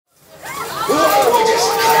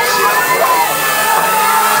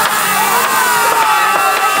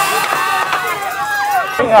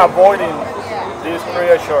been avoiding this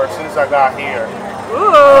creature since I got here.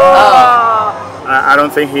 I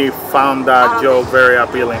don't think he found that joke very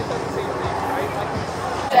appealing.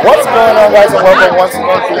 What's going on, guys, and welcome once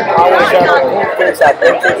again to our channel, Thru's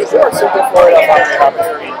Adventures. We are super Florida family happy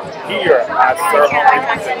to be here at Sir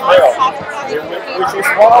Hayride Trail, which is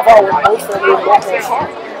one of our most favorite locations.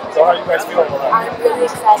 So how do you guys feel about that? I'm really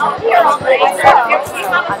excited. I'm really excited.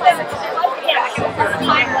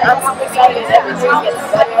 Everything gets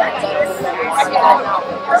better and better.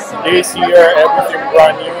 This year, everything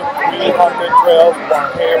brand new. 300 trails, one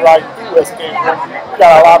Hayride, 2 escape rooms. We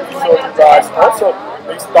got a lot to show you guys. Also,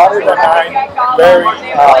 they started the night very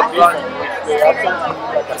different. They actually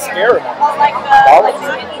like a scary one.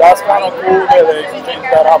 That's kind of cool that they changed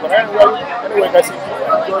that up. And anyway, guys, if you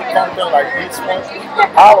enjoy content like this one,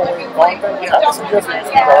 Halloween content, I suggest you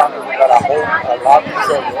stick around. We got a lot to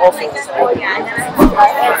show you. Also,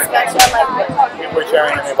 we're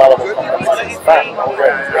sharing any valuable content like this fact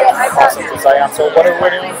already. Awesome, because I am. So what are we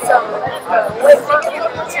doing?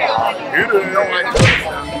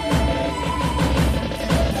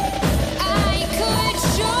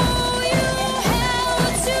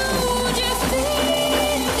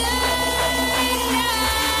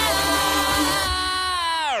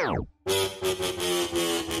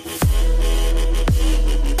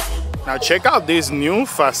 Now check out this new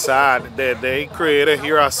facade that they created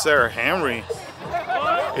here at Sir Henry.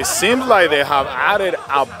 It seems like they have added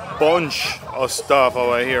a bunch of stuff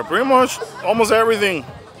over here. Pretty much almost everything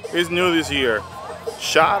is new this year.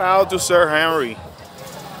 Shout out to Sir Henry.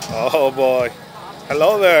 Oh boy.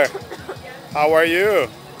 Hello there. How are you?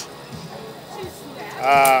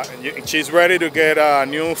 She's ready to get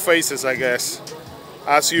new faces, I guess,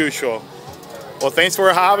 as usual. Well, thanks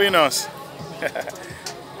for having us.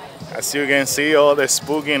 As you can see, all the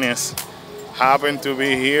spookiness happen to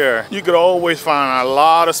be here. You could always find a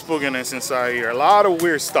lot of spookiness inside here, a lot of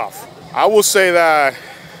weird stuff. I will say that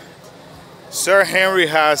Sir Henry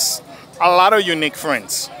has a lot of unique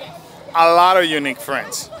friends. A lot of unique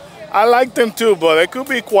friends. I like them too, but they could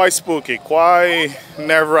be quite spooky, quite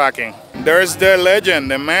nerve-wracking. There's the legend,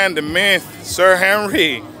 the man, the myth, Sir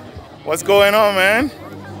Henry. What's going on, man?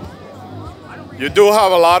 You do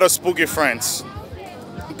have a lot of spooky friends.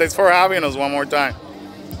 Thanks for having us one more time.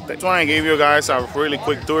 I just want to give you guys a really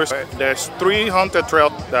quick tour. There's 3 haunted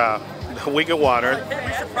trails, the Wicked Water,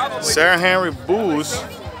 Sir Henry Booze,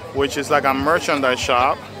 which is like a merchandise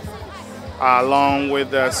shop, along with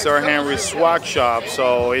the Sir Henry Swag Shop,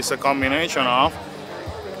 so it's a combination of.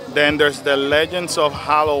 Then there's the Legends of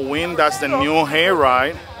Halloween, that's the new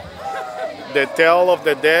Hayride. The Tale of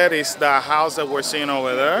the Dead is the house that we're seeing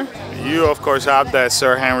over there. You of course have the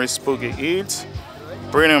Sir Henry Spooky Eats.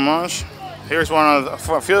 Pretty much. Here's a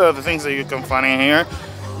few of the things that you can find in here.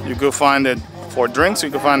 You could find it for drinks. You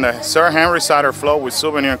can find the Sir Henry Cider Float with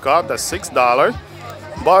souvenir cup, that's $6.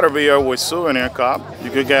 Butterbeer with souvenir cup.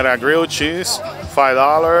 You could get a grilled cheese,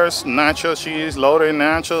 $5. Nacho cheese, loaded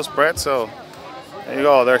nachos, pretzel. There you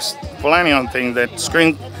go. There's plenty of things. The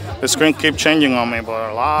screen keeps changing on me, but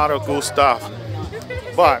a lot of cool stuff.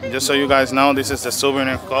 But just so you guys know, this is the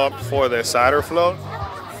souvenir cup for the cider float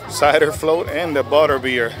and the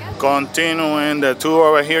butterbeer. Continuing the tour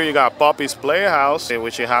over here, you got Poppy's Playhouse,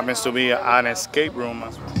 which it happens to be an escape room.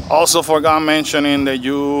 Also forgot mentioning that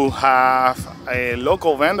you have a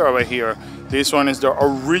local vendor over here. This one is the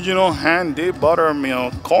original hand-dipped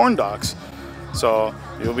buttermilk corn dogs. So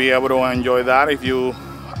you'll be able to enjoy that if you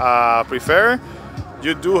prefer.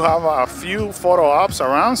 You do have a few photo ops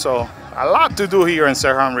around, so a lot to do here in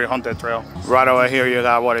Sir Henry Haunted Trail. Right over here you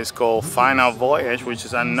got what is called Final Voyage, which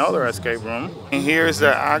is another escape room. And here's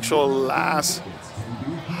the actual last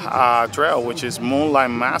trail, which is Moonlight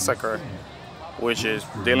Massacre, which is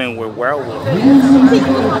dealing with werewolves. So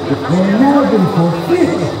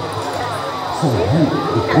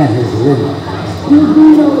Henry and his woman will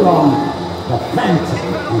be along. The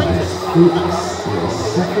phantom and the spooks will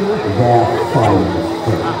settle their fire,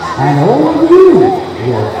 and all of you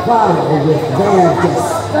will follow with their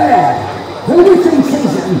despair. The witching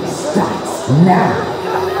season starts now.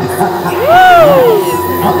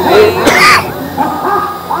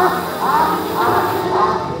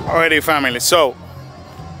 Alrighty, family. So,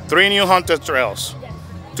 3 new haunted trails,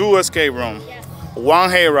 2 escape rooms, 1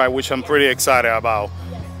 hayride, which I'm pretty excited about.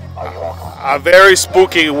 A very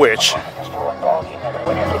spooky witch.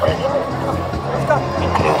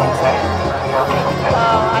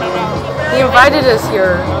 He invited us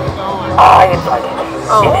here. I invited you.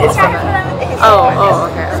 Oh, It is okay.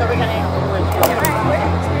 Okay.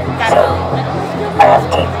 So, I have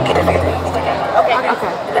to get a few things together. Okay.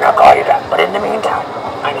 And then I'll call you back. But in the meantime,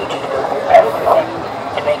 I need you to go through everything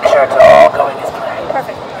and make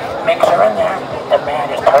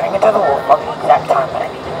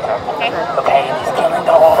Okay, and he's killing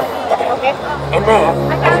the whole. Okay. And then,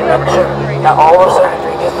 as you make sure that all of the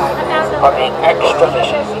previous items are being extra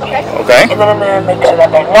vicious. Okay. And then make sure that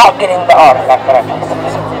they're not getting the artifact that I placed in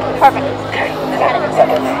this one. Perfect. Okay.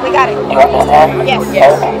 We got it. You understand?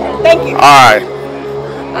 Yes. Okay. Thank you. All right.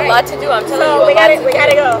 A lot to do, I'm telling you. So we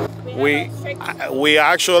gotta go. We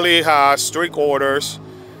actually have strict orders.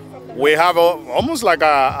 We have almost like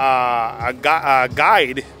a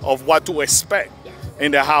guide of what to expect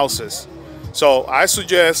in the houses. So I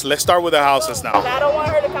suggest let's start with the houses now. I don't want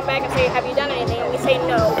her to come back and say, have you done anything? And we say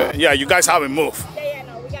no. Yeah, you guys haven't moved. Yeah,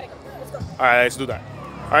 no, we gotta go. Let's go. All right, let's do that.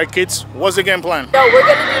 All right, kids, what's the game plan? No, we're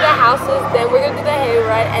gonna do the houses, then we're gonna do the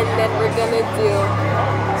hayride, and then we're gonna do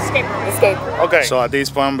escape. Okay. So at this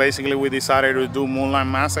point, basically, we decided to do Moonlight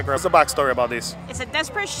Massacre. What's the backstory about this? It's a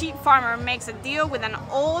desperate sheep farmer makes a deal with an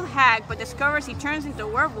old hag, but discovers he turns into a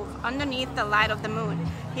werewolf underneath the light of the moon.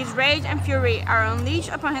 His rage and fury are unleashed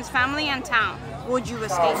upon his family and town. Would you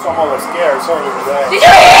escape? Someone was scared. Sorry for that. Did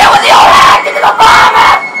you hear what the old hag did to the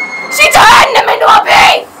farmer? She turned him into a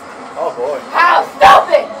beast! Oh boy. How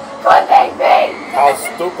stupid could they be? How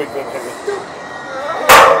stupid could they be?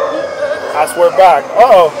 I swear back.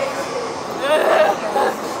 Uh-oh.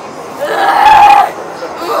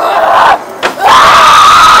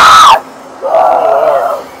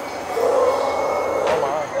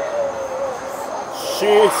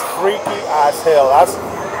 She's freaky as hell. That's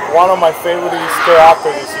one of my favorite scare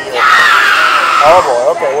actors this year. Oh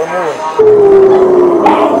boy, okay, we're moving.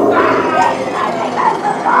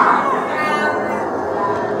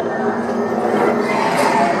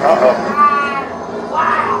 Uh-oh.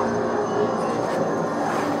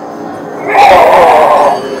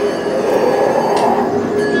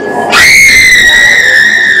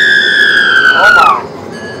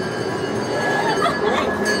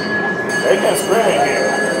 They can scream in here.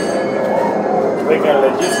 They can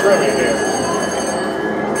legit scream in here.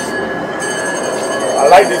 I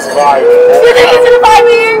like this vibe. You think he's gonna find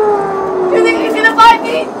me here? You think he's gonna find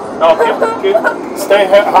me? No, stay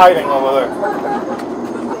hiding over there.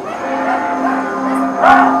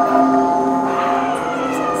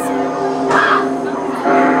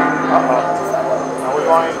 Now we're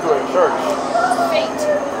going into a church.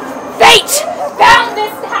 Fate! Bound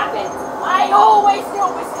this to happen! I always knew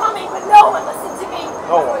it was coming, but no one listened to me.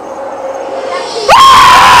 No one.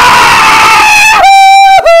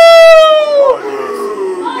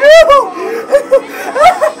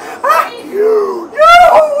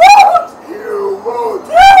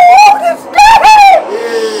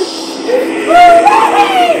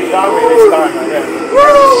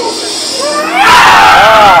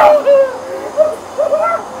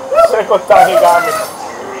 Second time he got me.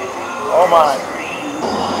 Oh my.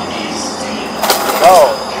 Oh.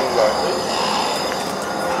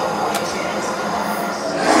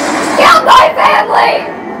 Kill my family!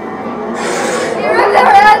 He ripped their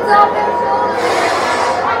heads off their shoulders.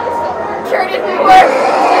 Sure didn't work.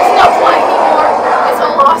 There's no point anymore. It's a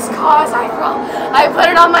lost cause, I put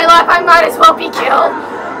it on my life. I might as well be killed.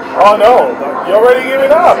 Oh no, you already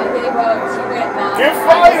giving up. Keep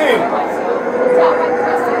fighting.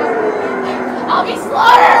 I'll be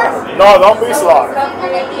slaughtered. No, don't be slaughtered.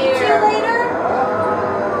 See you later.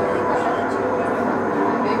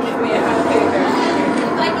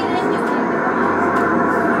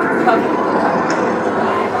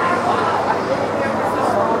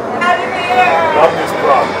 Love this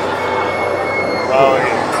problem. Oh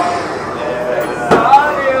yeah.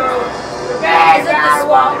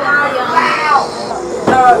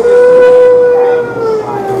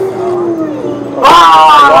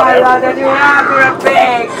 Oh, I love that you have a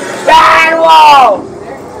big bad wolf!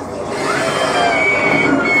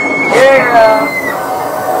 Yeah!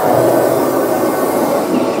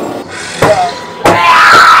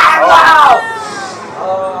 Bad wolf!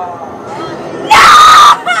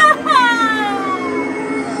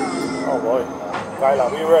 Oh boy. Kyla,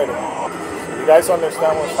 be ready. You guys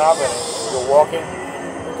understand what's happening. You're walking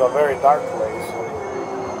into a very dark place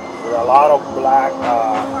with a lot of black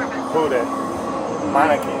hooded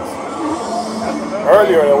mannequins.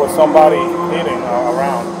 Earlier there was somebody eating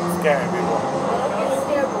around, scaring people.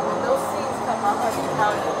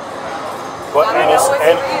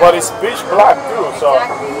 But it's pitch black too, so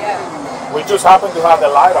we just happen to have the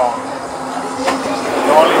light on. You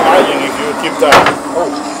can only imagine if you keep that. Oh,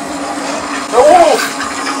 the wolf!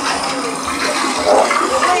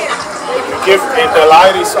 If the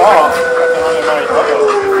light is off, I can only imagine.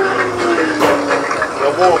 The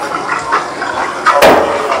wolf.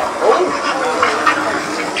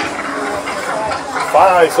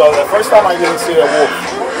 Finally, so the first time I didn't see a wolf.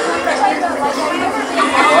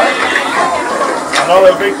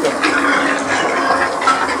 Another victim.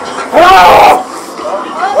 Ah!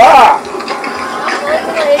 Ah!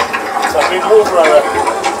 It's a big wolf right there.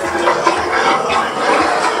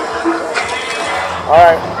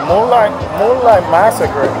 Alright, Moonlight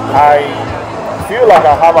Massacre. I feel like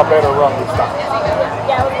I have a better run this time.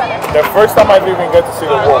 Yeah, it was better. The first time I didn't even get to see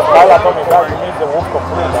the wolf. Carla told me that you need the wolf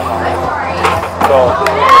completely. So,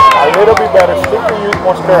 a little bit better. Still can use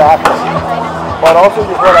more scare actors. But also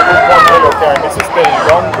you brought a good point earlier, Karen. This is the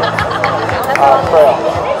longest trail.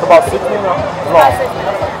 It's about 16 long.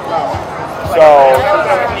 So,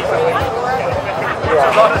 yeah.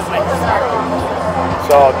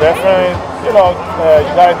 So definitely, you know, you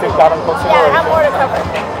gotta take that into consideration. Yeah, I have more to cover.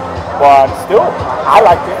 But still, I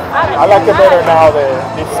liked it. I like it better now than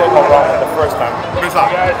this second run than the first time.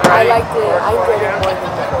 I liked it. I enjoyed it more than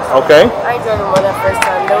the first time. Okay. I enjoyed it more than the first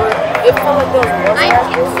time. It felt like there was more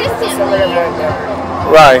characters, but some of them weren't there.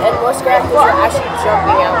 Right. And most characters were actually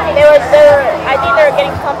jumping out. I think they were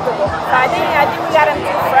getting comfortable. So I think we got them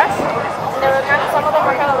too fresh. And they were some of them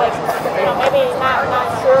were kind of like, you know, maybe not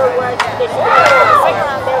sure where they should be. The second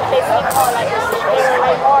round, they seemed more like they were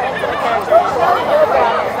like more into the character. So it was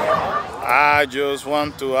good. I just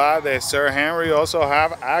want to add that Sir Henry also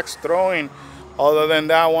have axe throwing. Other than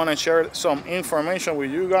that, I want to share some information with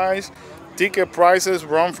you guys. Ticket prices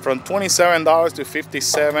run from $27 to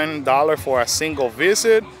 $57 for a single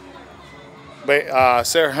visit. But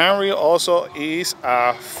Sir Henry also is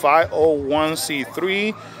a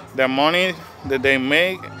 501c3. The money that they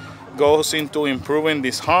make goes into improving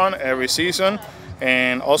this hunt every season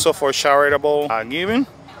and also for charitable giving.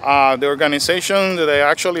 The organization that they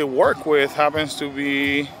actually work with happens to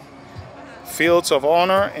be Fields of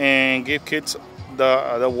Honor and Give Kids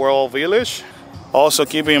the World Village. Also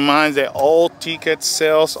keep in mind that all ticket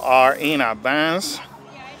sales are in advance.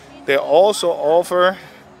 They also offer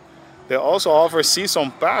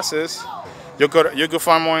season passes. You could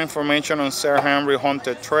find more information on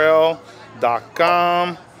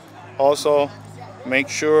SirHenryHauntedTrail.com. Also, make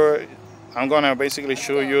sure I'm gonna basically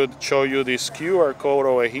show you this QR code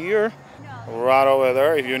over here, right over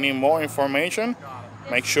there. If you need more information,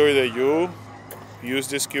 make sure that you use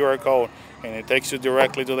this QR code and it takes you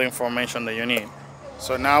directly to the information that you need.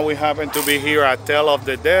 So now we happen to be here at Tale of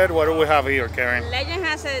the Dead. What do we have here, Karen? Legend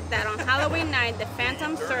has it that on Halloween night, the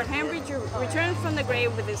phantom Sir Henry returns from the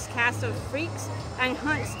grave with his cast of freaks and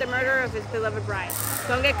hunts the murderer of his beloved bride.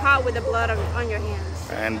 Don't get caught with the blood on your hands.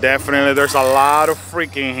 And definitely there's a lot of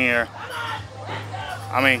freaking here.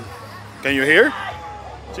 I mean, can you hear?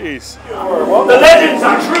 Jeez. The legends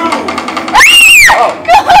are true! Oh.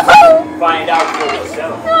 Find out for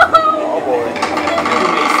yourself. Oh boy. You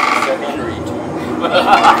may see Sir Henry. We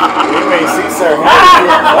may see Sir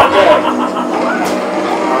Henry one day.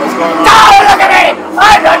 What's going on? Oh, look at me!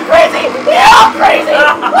 I'm not crazy! You're crazy!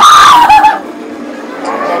 I'm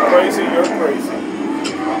not crazy, you're crazy.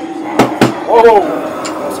 Whoa!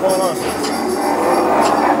 What's going on?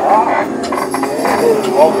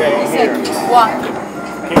 Okay, He here. said, keep walking.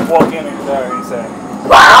 Keep walking in there, he said.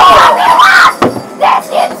 That's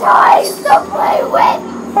your toys to play with.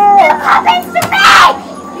 It happens to me.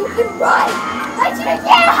 You can run, but you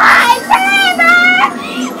can't hide forever.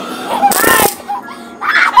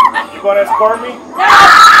 You gonna escort me?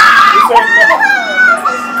 You said no.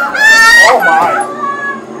 Oh my.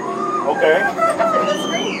 Okay. That's what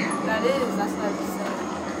I just said.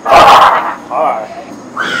 Alright.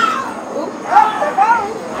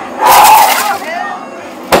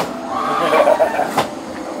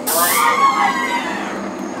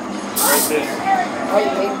 Where's this?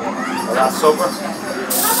 Oh, that's sober?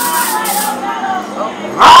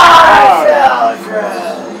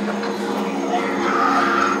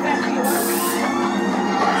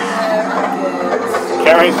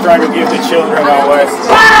 Karen's trying to give the children away.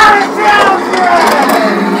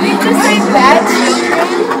 Did he just say bad children?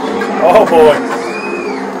 Oh boy.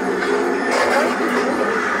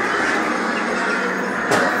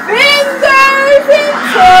 Fingers and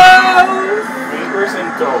toes. Fingers and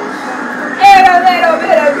toes. And a little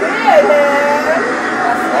bit of red hair.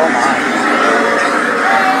 Oh my.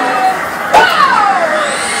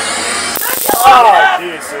 Oh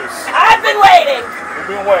Jesus. I've been waiting! You've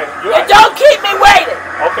been waiting. You don't keep me waiting!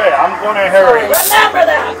 Okay, I'm gonna hurry. Remember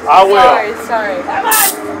that! I will. Sorry. Come on!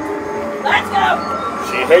 Let's go!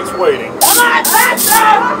 She hates waiting. Come on, let's go!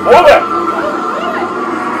 Hold it!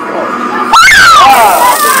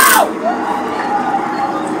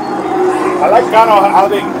 I like kind of how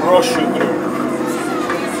they rush you through.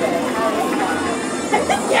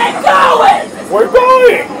 Get going! We're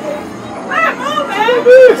going! Come on, man! Look at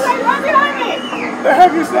this! Run behind me! The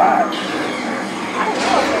heck is that?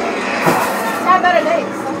 had better days.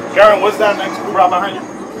 Karen, what's that next right behind you?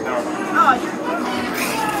 Never mind. Oh, you're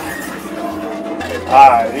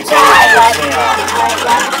Alright, these are in the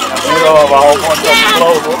middle of a whole bunch of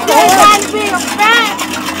clothes.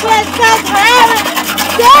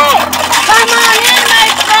 Come on in, my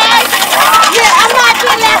friend. Yeah, I'm not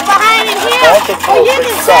being left behind in here. Or you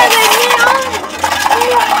can stay with me on.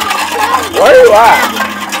 Where are you at?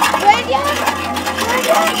 Where you?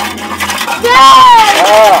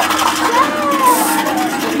 Dad!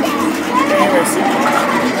 Can't even see.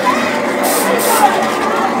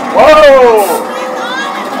 Whoa!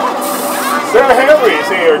 Sir Henry is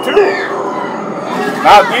here too.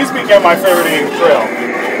 Now these became my favorite trail.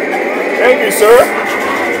 Thank you, sir.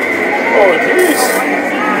 Oh jeez.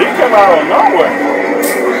 He came out of nowhere.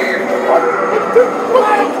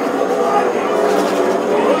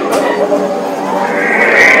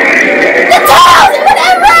 The tails would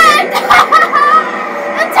never end!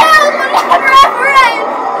 The tails would never ever end!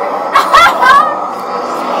 The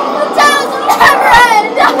tails would never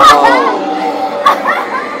end!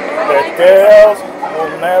 The tails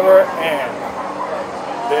will never end.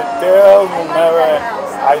 The tails will never end.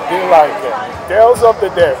 I do like it. Tales of the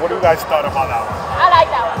Dead. What do you guys thought about that one? I like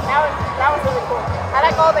that one. That was really cool. I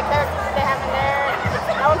like all the characters they have in there.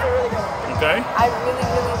 That one's a really good one. Okay. I really,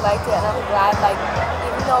 really liked it, and I'm glad, like,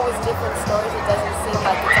 even though it's different stories, it doesn't seem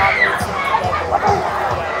like it's all mixing together.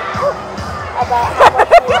 About how much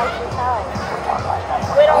we like the house.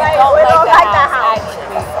 We don't like that house.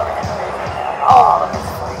 Actually. Oh,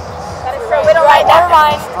 that is true. We don't like that. Never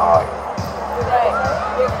mind. You're right.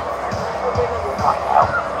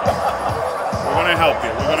 We're gonna help you.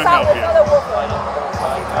 We're gonna help you. The wolf one.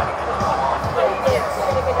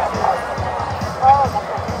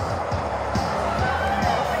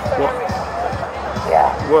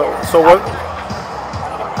 Well, so what? No,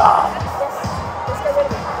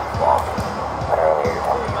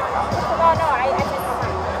 I can't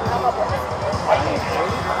come up with it.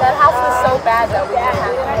 That house was so bad that we didn't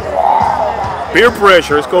have to. Peer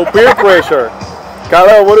pressure. It's called peer pressure.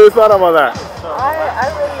 Carla, what do you thought about that? I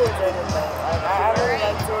really enjoyed it, though. Like, I really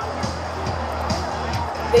liked it.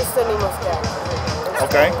 They still need more characters.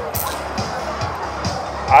 Okay.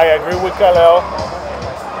 I agree with Kalel.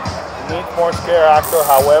 Need more scare actor.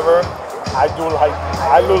 However, I do like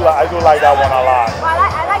that one a lot. Well,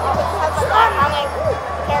 I like it because of how many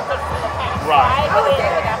characters in the past. Right. I really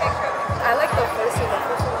enjoyed that. I like the first one. The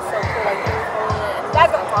first one was so cool. Like, you were holding it.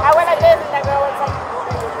 That girl, I went like this and that girl was like,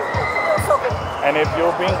 it was so good. And if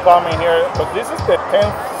you've been coming here, because this is the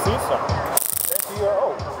 10th season, 10th year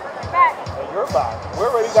old, Back. and you're back.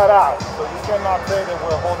 We already got out, so you cannot say that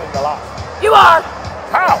we're holding the line. You are.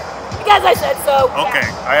 How? Because I said so. Okay,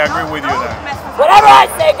 I agree with you there. Whatever I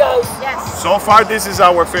say goes. Yes. So far, this is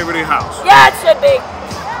our favorite house, Yeah, it should be.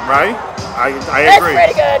 right? I It's agree.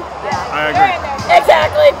 pretty good. I agree.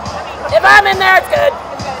 Exactly. If I'm in there, it's good.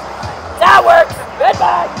 That works.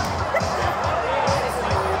 Goodbye.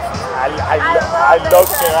 I love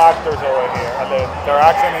their actors over here. And the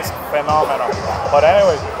interaction is phenomenal. But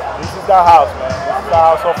anyways, this is the house, man. This is the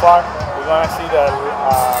house so far. We're gonna see the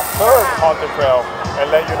third haunted trail and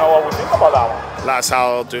let you know what we think about that one. Last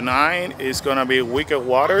house tonight is gonna be Wicked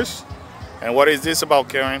Waters. And what is this about,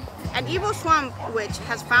 Karen? An evil swamp witch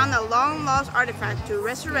has found a long-lost artifact to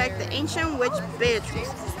resurrect the ancient witch Beatrice.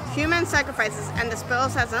 Human sacrifices and the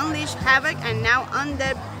spells has unleashed havoc, and now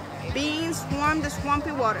undead beings swarm the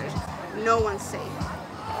swampy waters. No one's safe.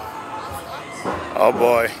 Oh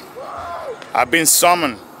boy, I've been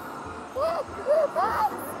summoned.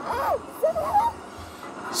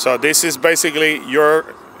 So this is basically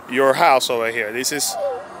your house over here. This is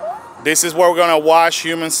where we're gonna watch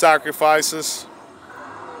human sacrifices.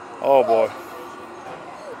 Oh boy.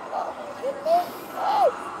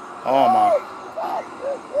 Oh my.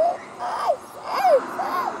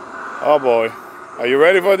 Oh boy. Are you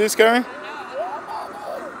ready for this, Karen?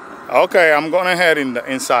 Okay, I'm gonna head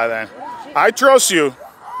inside then. I trust you.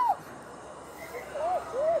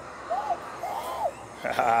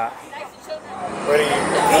 Ready?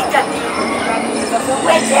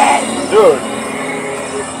 Dude.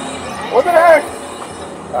 What the heck?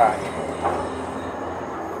 Alright.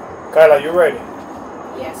 Kyla, you ready?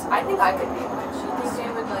 Yes, I think I could be a witch. You think they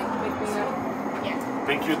would, like, pick me up? Yeah.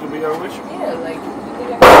 Think you to be a witch? Yeah, like, you think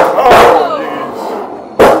I could... Oh, jeez.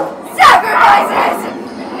 Sacrifices!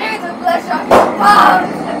 Near the flesh of your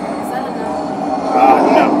palms! Is that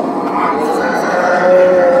enough? No. Sacrifices!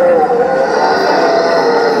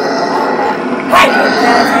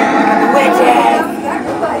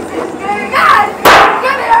 God!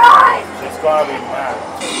 Give me your eyes! She's gonna be mad.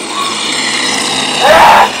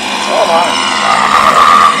 Oh my.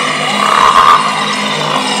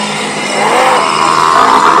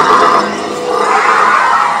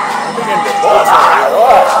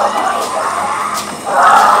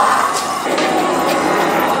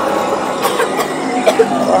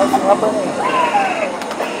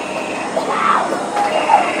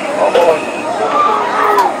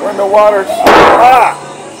 the waters. Ah!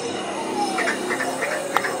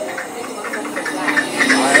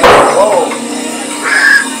 Whoa!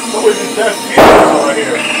 Look at these dead people over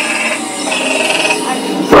here.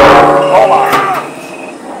 Oh my!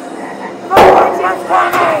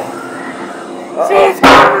 She's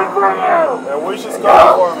coming for you! The witch is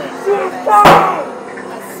coming for me. She's coming!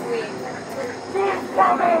 That's sweet. She's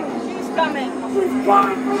coming! She's coming. She's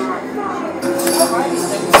coming for you!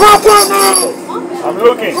 Look at me! I'm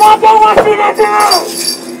looking. Look at what she did to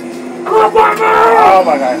me! Look at me! Oh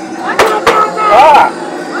my God. Look at me! Ah!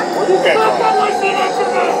 Where you get Look from? at what she did to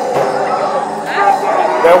me!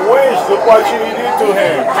 The witch, look what she did to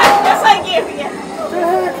him. Just like you. Yeah.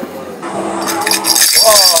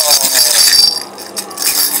 Whoa.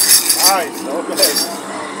 Nice, okay.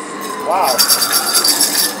 Wow.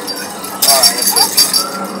 Alright, let's see.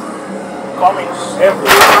 Coming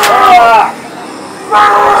everywhere. Ah!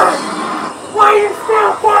 Why are you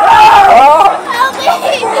still coming? Ah! Help me!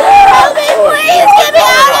 Help me, please! Get me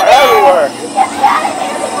out of here! Everywhere. Get me out of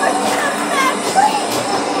here before she comes back,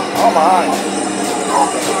 please! Oh my.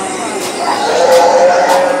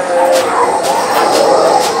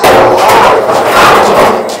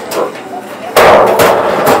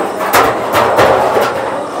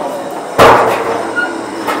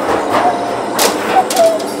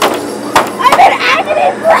 I'm in agony!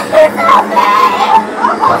 Please help me!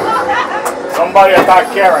 Somebody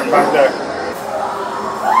attacked Karen back there.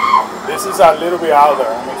 This is a little bit out there,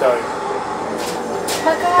 let me tell you. Oh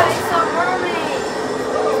my God, it's a mermaid!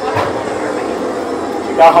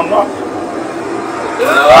 She got hung up.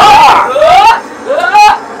 It's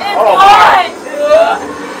Oh, on!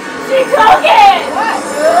 She took it!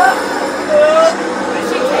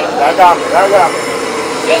 She take it? That got me, that got me.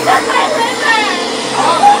 She took my liver!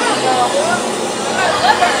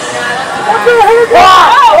 What the heck?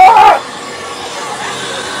 Ah!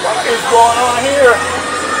 What is going on here?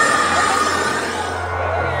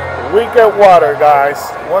 Wicked water, guys.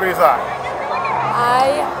 What is that?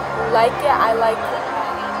 I like it. I like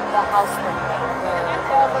the house one.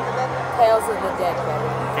 Tales of the Dead better.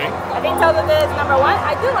 Okay. I think Tales of the Dead is number one.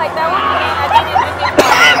 I do like that one. I think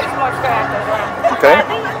it's more scary actors. Okay. I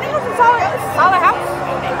think it's a solid house.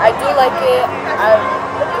 I do like it. I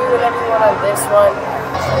agree with everyone on this one.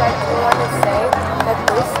 Actually, I do want to say that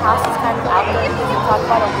this house is kind of out there because you talk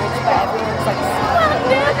about a witch, but everyone's like, so it's kind of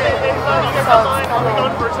weird.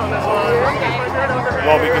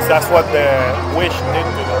 Well, because that's what the witch did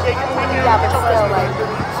to them. Yeah, but still, like,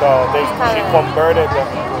 So she converted them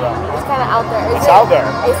into that. it's kind of out there. It's out there.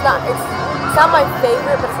 It's not my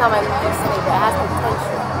favorite, but it's not my least favorite. It has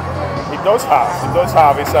potential. It does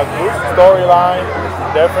have. It's a good storyline.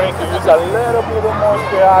 Definitely could use a little bit more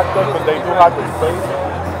scare actor because they do have the space.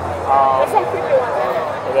 There's some creepy ones in there.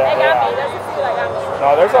 Yeah, They got yeah. me. There's a few that got me. No,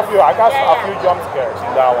 there's a few. I got a few jump scares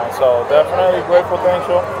in that one, so definitely great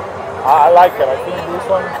potential. I like it. I think this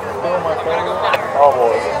one is still my favorite. Oh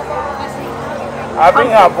boy. I've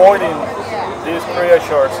been avoiding this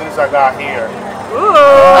creature since I got here.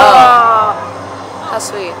 Oh, how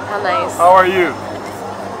sweet. How nice. How are you?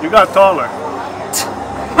 You got taller.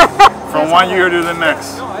 From one year to the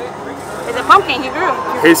next. It's a pumpkin, he grew.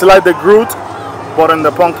 He's like the Groot, but in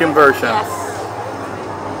the pumpkin version. Yes.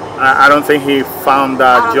 I don't think he found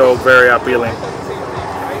that joke very appealing.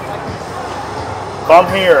 Come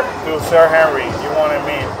here to Sir Henry. You want to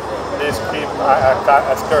meet these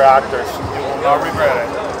scare actors. You will not regret it.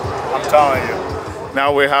 I'm telling you.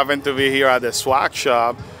 Now we happen to be here at the swag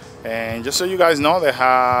shop, and just so you guys know, they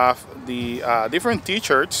have the different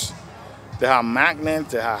t-shirts. They have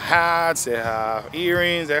magnets, they have hats, they have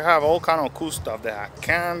earrings, they have all kind of cool stuff. They have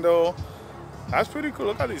candle. That's pretty cool.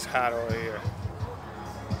 Look at this hat over here.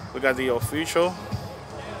 Look at the official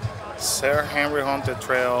Sir Henry Haunted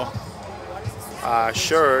Trail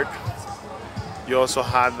shirt. You also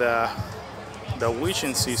have the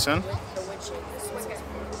witching season.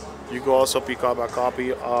 You can also pick up a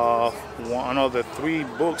copy of one of the 3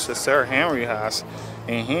 books that Sir Henry has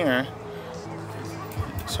in here.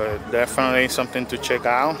 So definitely something to check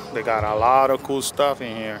out. They got a lot of cool stuff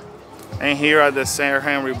in here. And here at the Sir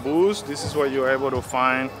Henry booth, this is where you're able to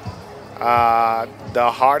find the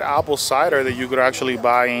hard apple cider that you could actually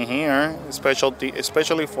buy in here,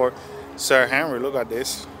 especially for Sir Henry. Look at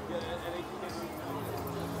this.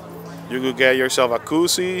 You could get yourself a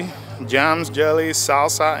koozie, jams, jellies,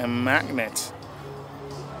 salsa, and magnets.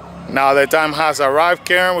 Now the time has arrived,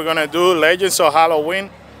 Karen. We're gonna do Legends of Halloween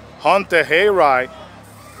Haunted Hayride.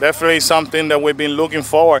 Definitely something that we've been looking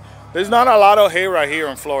forward. There's not a lot of hayride here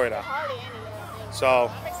in Florida. So,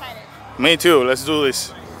 I'm excited. me too. Let's do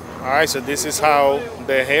this. All right, so this is how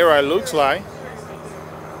the hayride looks like.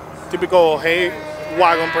 typical hay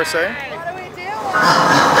wagon per se.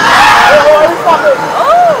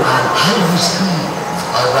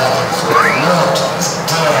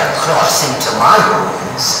 Dare cross into my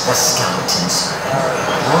rooms, the skeletons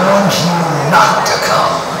warned you not to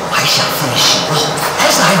come. I shall finish you off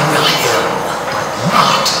as I will him, but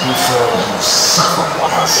not before you suffer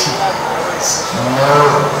as he is. No,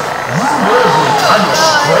 you will be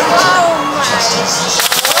punished greatly, just as he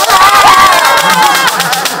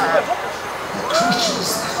The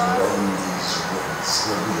creatures that roam these woods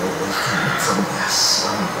will be awakened from their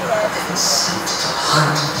slumber and sent to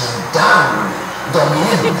hunt you down.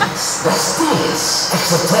 Dominus, vestis,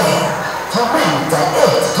 etc. Tormenta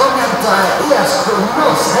et tormenta ias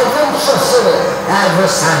nos adventure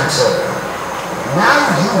adversanter.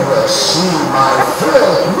 Now you will see my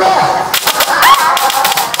full wrath.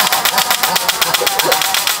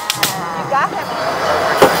 You got him.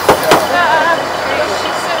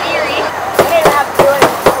 She's so eerie. I didn't have to do it.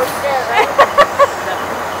 We're scared, right?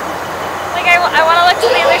 Like, I want to look to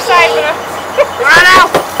the other side, but run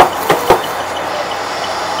out!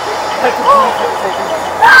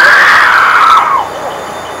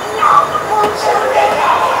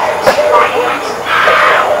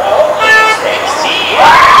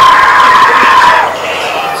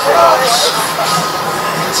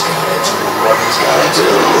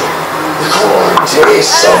 The corn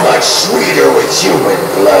tastes so much sweeter with human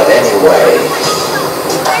blood anyway.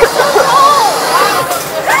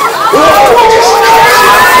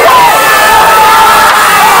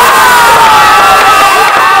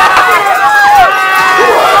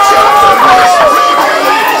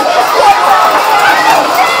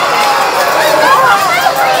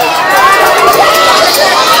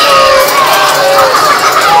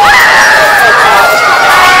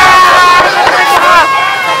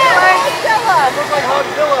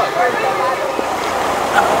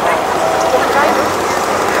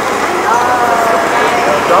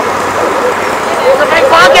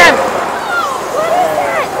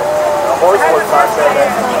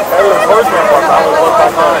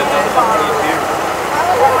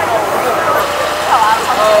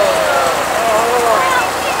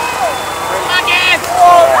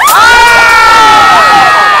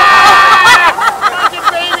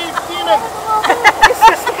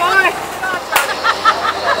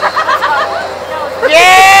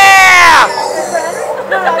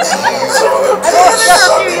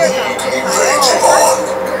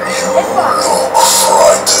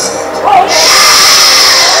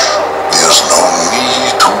 There's no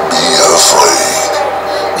need to be afraid.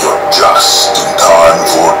 You're just in time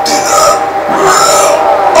for dinner. Well,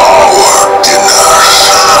 our dinner.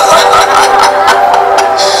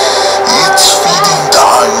 It's feeding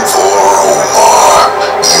time for Omar.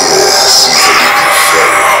 Yes, he's a little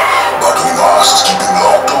fella, but we must keep him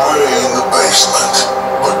locked away in the basement.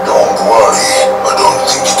 But don't worry, I don't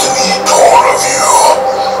think he can eat all of you.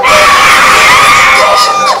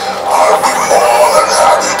 I'll be more than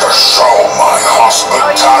happy to show my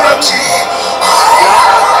hospitality.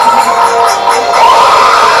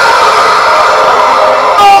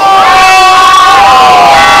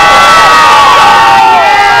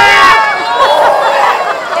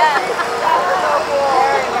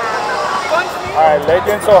 Alright,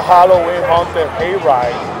 Legends of Halloween Haunted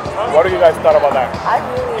Hayride. What do you guys thought about that? I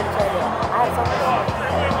really enjoyed it. I had so much fun.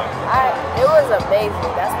 It was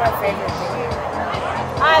amazing. That's my favorite thing.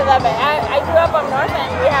 I love it. I grew up up north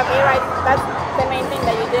and we have Hayride. That's the main thing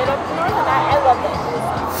that you did up north, and I loved it.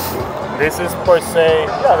 This is per se,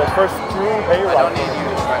 yeah, the first true Hayride.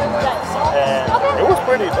 And it was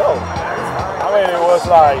pretty dope. I mean, it was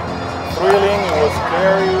like thrilling, it was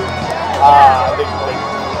scary.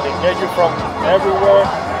 They get you from everywhere.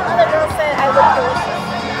 Another girl said I look delicious.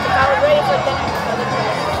 If I was ready for dinner, I look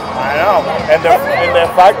delicious. I know. And the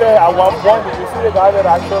fact that at one point, did you see the guy that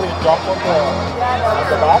actually jumped on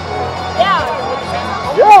the back? Yeah.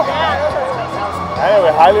 Yeah.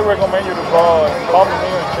 Anyway, highly recommend you to come in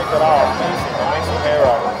here and check it out. Amazing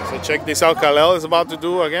Hayride. So check this out. Kalel is about to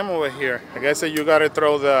do a game over here. I guess that you gotta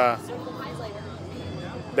throw the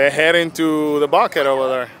head into the bucket over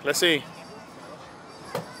there. Let's see.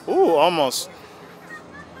 Ooh, almost.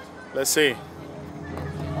 Let's see.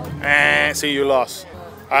 And see, you lost.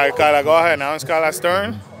 All right, Kyla, go ahead. Now it's Kyla's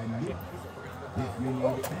turn.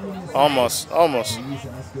 Almost.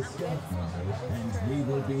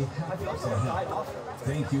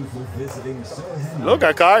 Look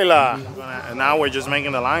at Kyla. And now we're just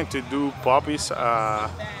making the line to do Poppy's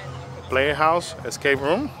playhouse escape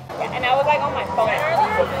room. Yeah, and I was like on my phone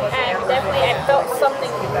earlier, and definitely I felt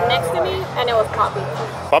something next to me, and it was Poppy.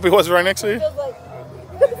 Poppy was right next to you? It was like,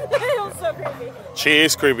 It was so creepy. She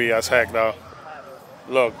is creepy as heck, though.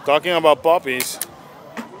 Look, talking about puppies,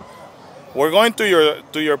 we're going to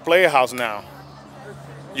your playhouse now.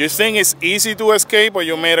 You think it's easy to escape, or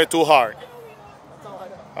you made it too hard?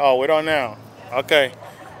 Oh, we don't know. Okay.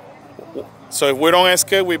 So if we don't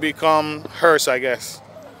escape, we become hers, I guess.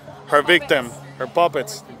 Her victim, her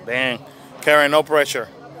puppets. Dang. Karen, no pressure.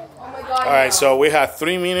 All right, so we have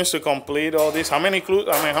 3 minutes to complete all this. How many clues?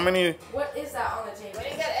 I mean, how many? What is that on the table? We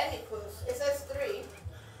didn't get any clues. It says 3.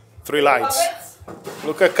 3 lights.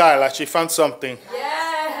 Look at Kyla. She found something.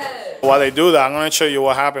 Yes. While they do that, I'm going to show you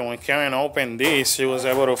what happened. When Karen opened this, she was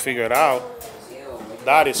able to figure it out.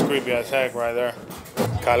 That is creepy as heck right there.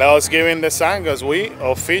 Kaleo's giving the sign because we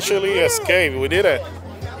officially escaped. We did it.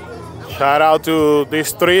 Shout out to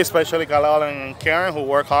these 3, especially Kaleo and Karen, who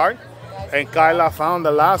work hard. And Kyla found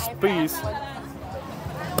the last piece.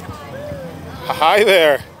 Hi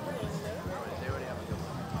there.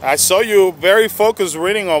 I saw you very focused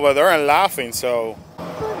reading over there and laughing, so.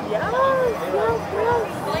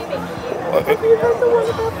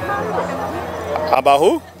 About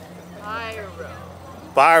who?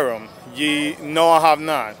 Byram. No, I have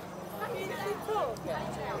not.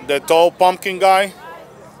 The tall pumpkin guy?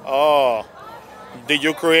 Oh. Did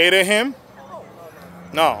you create him?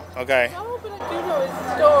 No. Okay. No, but I do know his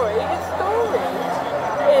story. His story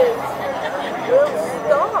is your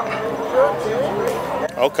stuff. Your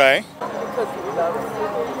dream. Okay. Because he loves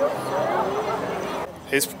your story.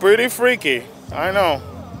 He's pretty freaky. I know.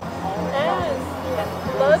 And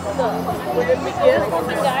blood stuff. When it begins with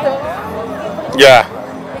the stuff, Yeah.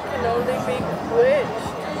 it can only be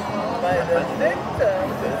quenched by the victim.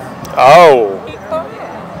 Oh. He comes.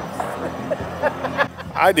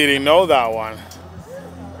 I didn't know that one.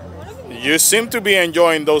 You seem to be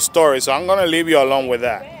enjoying those stories, so I'm going to leave you alone with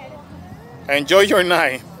that. Enjoy your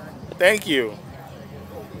night. Thank you.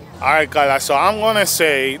 All right, Carla, so I'm going to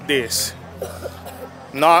say this.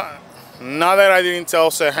 Not that I didn't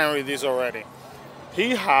tell Sir Henry this already.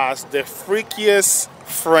 He has the freakiest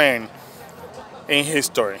friend in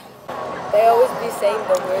history. They always be saying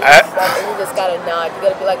the weird stuff, and you just gotta nod. You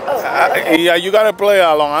gotta be like, oh. Okay. Yeah, you gotta play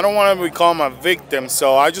along. I don't want to become a victim,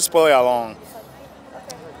 so I just play along.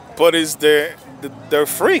 But it's they're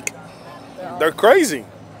freak. They're crazy.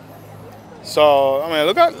 So I mean,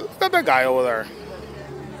 look at that guy over there.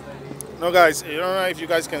 No, guys, you don't know if you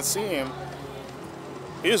guys can see him.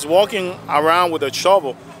 He's walking around with a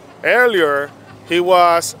shovel. Earlier, he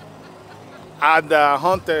was at the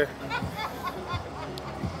haunted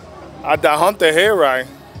Hayride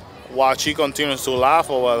while she continues to laugh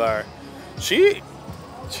over there. She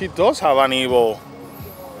does have an evil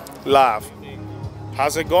laugh.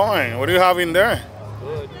 How's it going? What do you have in there?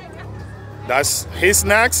 Good. That's his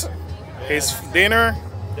snacks, his dinner.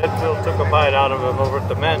 Deadfield took a bite out of him over at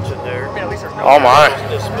the mansion there. Oh my.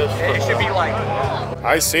 It should be like.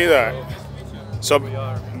 I see that. So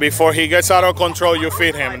before he gets out of control, you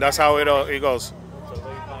feed him. That's how it goes.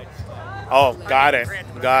 Oh, got it.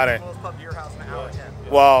 Got it.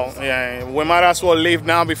 Well, yeah, we might as well leave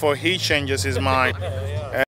now before he changes his mind.